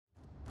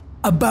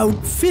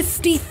About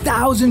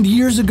 50,000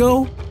 years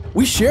ago,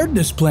 we shared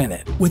this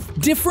planet with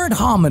different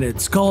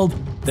hominids called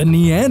the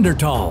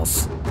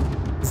Neanderthals.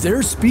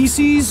 Their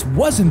species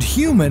wasn't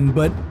human,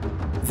 but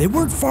they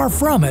weren't far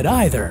from it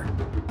either.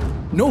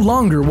 No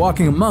longer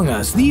walking among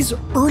us, these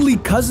early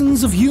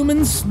cousins of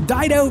humans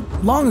died out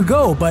long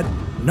ago, but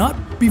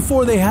not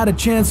before they had a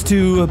chance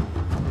to,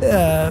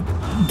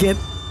 get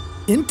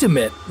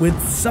intimate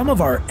with some of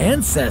our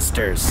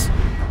ancestors.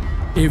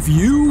 If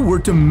you were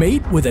to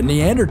mate with a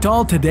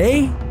Neanderthal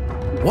today,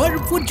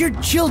 what would your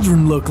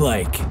children look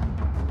like?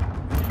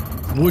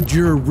 Would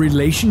your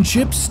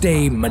relationship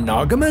stay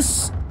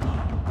monogamous?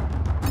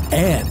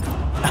 And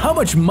how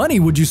much money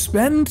would you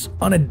spend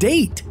on a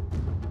date?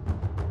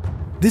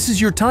 This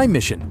is your time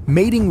mission,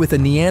 mating with a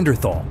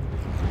Neanderthal.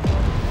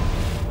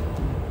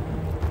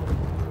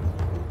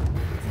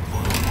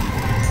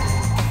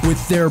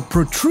 With their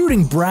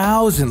protruding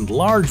brows and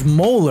large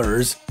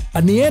molars,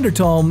 a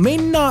Neanderthal may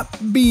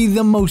not be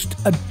the most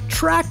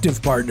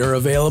attractive partner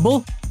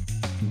available.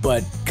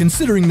 But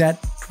considering that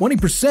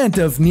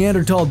 20% of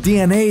Neanderthal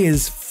DNA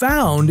is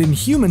found in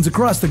humans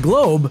across the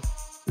globe,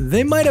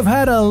 they might have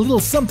had a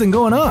little something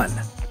going on.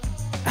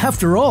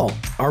 After all,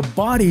 our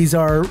bodies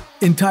are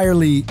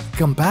entirely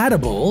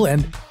compatible,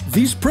 and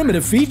these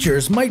primitive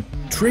features might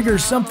trigger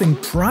something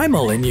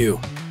primal in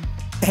you.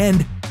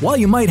 And while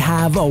you might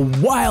have a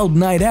wild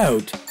night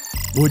out,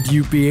 would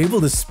you be able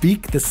to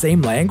speak the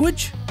same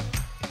language?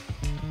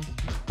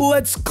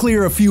 Let's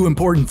clear a few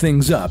important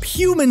things up.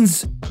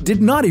 Humans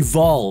did not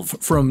evolve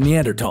from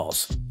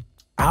Neanderthals.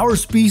 Our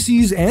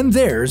species and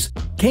theirs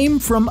came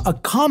from a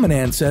common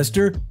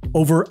ancestor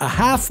over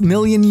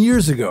 500,000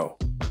 years ago.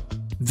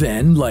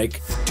 Then,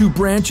 like two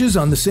branches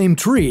on the same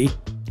tree,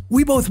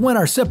 we both went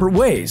our separate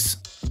ways.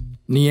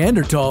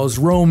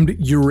 Neanderthals roamed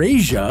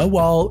Eurasia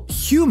while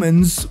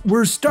humans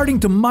were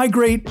starting to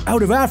migrate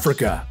out of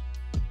Africa.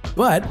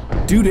 But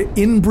due to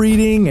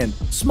inbreeding and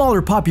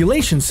smaller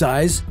population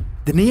size,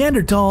 the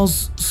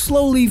Neanderthals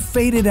slowly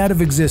faded out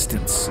of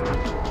existence.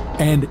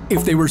 And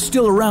if they were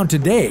still around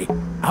today,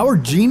 our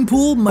gene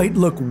pool might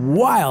look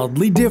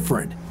wildly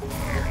different.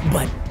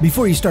 But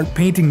before you start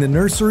painting the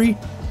nursery,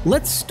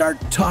 let's start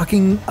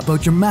talking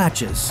about your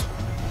matches.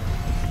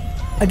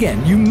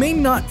 Again, you may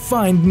not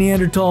find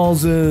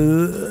Neanderthals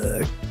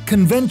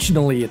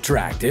conventionally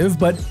attractive,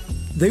 but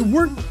they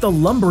weren't the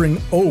lumbering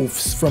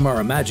oafs from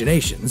our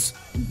imaginations.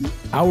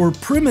 Our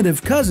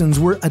primitive cousins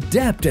were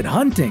adept at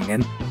hunting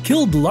and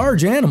killed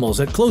large animals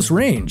at close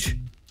range.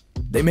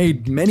 They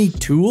made many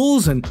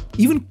tools and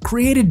even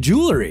created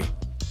jewelry.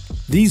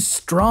 These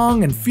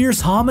strong and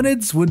fierce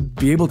hominids would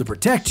be able to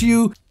protect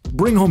you,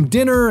 bring home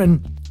dinner,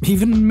 and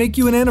even make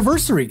you an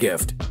anniversary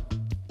gift.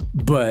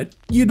 But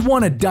you'd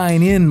want to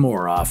dine in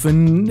more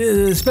often,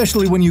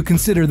 especially when you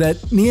consider that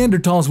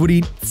Neanderthals would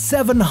eat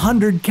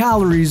 700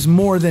 calories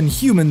more than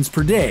humans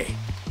per day.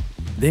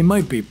 They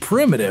might be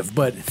primitive,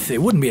 but they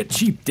wouldn't be a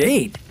cheap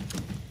date.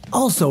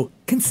 Also,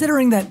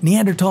 considering that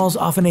Neanderthals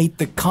often ate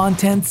the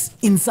contents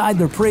inside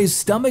their prey's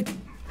stomach,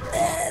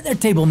 their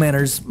table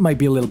manners might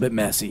be a little bit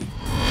messy.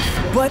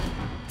 But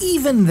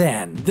even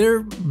then,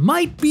 there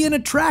might be an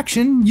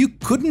attraction you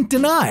couldn't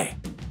deny.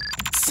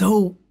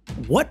 So,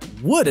 what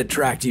would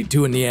attract you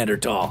to a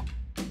Neanderthal?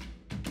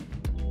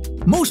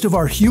 Most of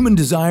our human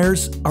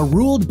desires are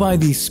ruled by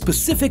the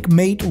specific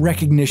mate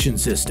recognition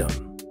system.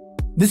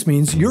 This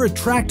means you're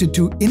attracted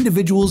to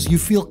individuals you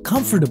feel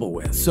comfortable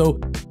with,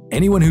 so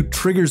anyone who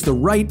triggers the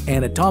right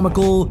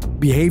anatomical,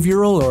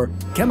 behavioral, or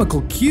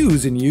chemical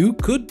cues in you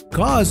could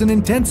cause an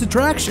intense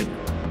attraction.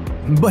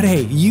 But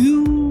hey,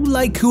 you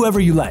like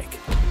whoever you like.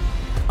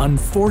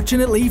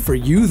 Unfortunately for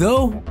you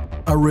though,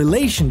 a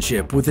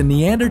relationship with a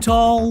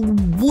Neanderthal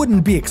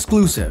wouldn't be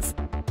exclusive.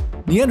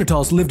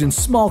 Neanderthals lived in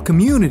small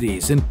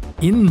communities and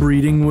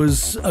inbreeding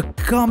was a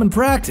common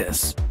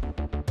practice.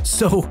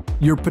 So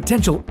your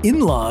potential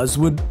in-laws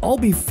would all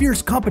be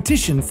fierce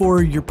competition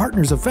for your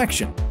partner's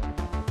affection.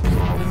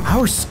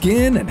 Our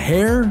skin and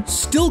hair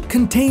still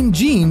contain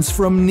genes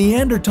from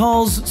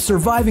Neanderthals'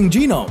 surviving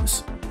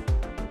genomes.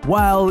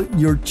 While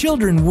your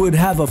children would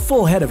have a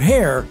full head of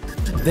hair,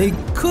 they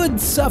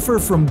could suffer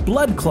from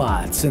blood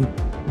clots and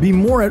be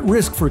more at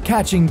risk for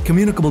catching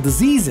communicable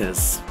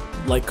diseases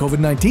like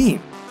COVID-19.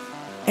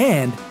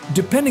 And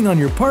depending on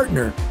your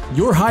partner,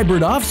 your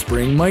hybrid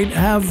offspring might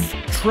have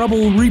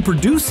trouble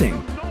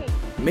reproducing.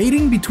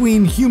 Mating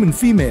between human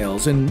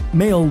females and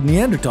male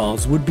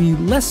Neanderthals would be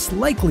less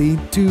likely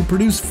to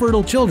produce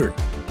fertile children.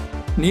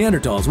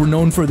 Neanderthals were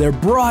known for their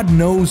broad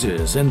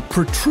noses and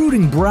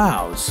protruding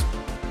brows.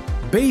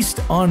 Based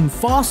on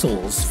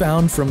fossils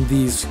found from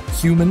these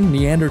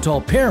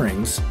human-Neanderthal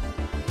pairings,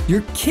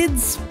 your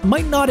kids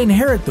might not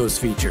inherit those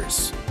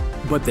features,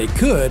 but they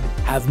could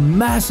have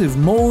massive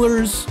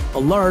molars, a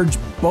large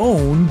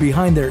bone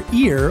behind their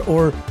ear,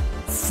 or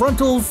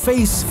frontal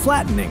face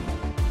flattening.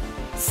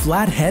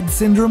 Flat head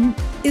syndrome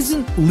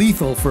isn't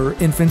lethal for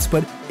infants,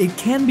 but it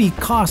can be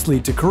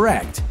costly to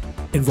correct,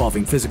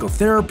 involving physical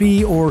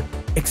therapy or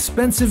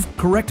expensive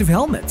corrective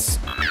helmets.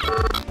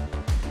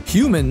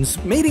 Humans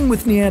mating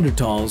with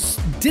Neanderthals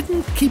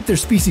didn't keep their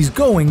species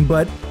going,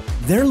 but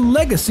their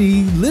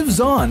legacy lives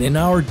on in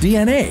our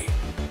DNA.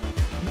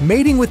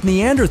 Mating with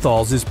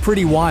Neanderthals is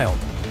pretty wild,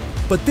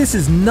 but this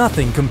is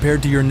nothing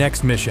compared to your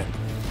next mission.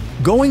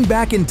 Going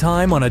back in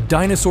time on a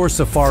dinosaur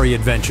safari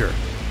adventure.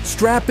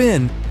 Strap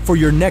in for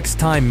your next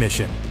time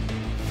mission.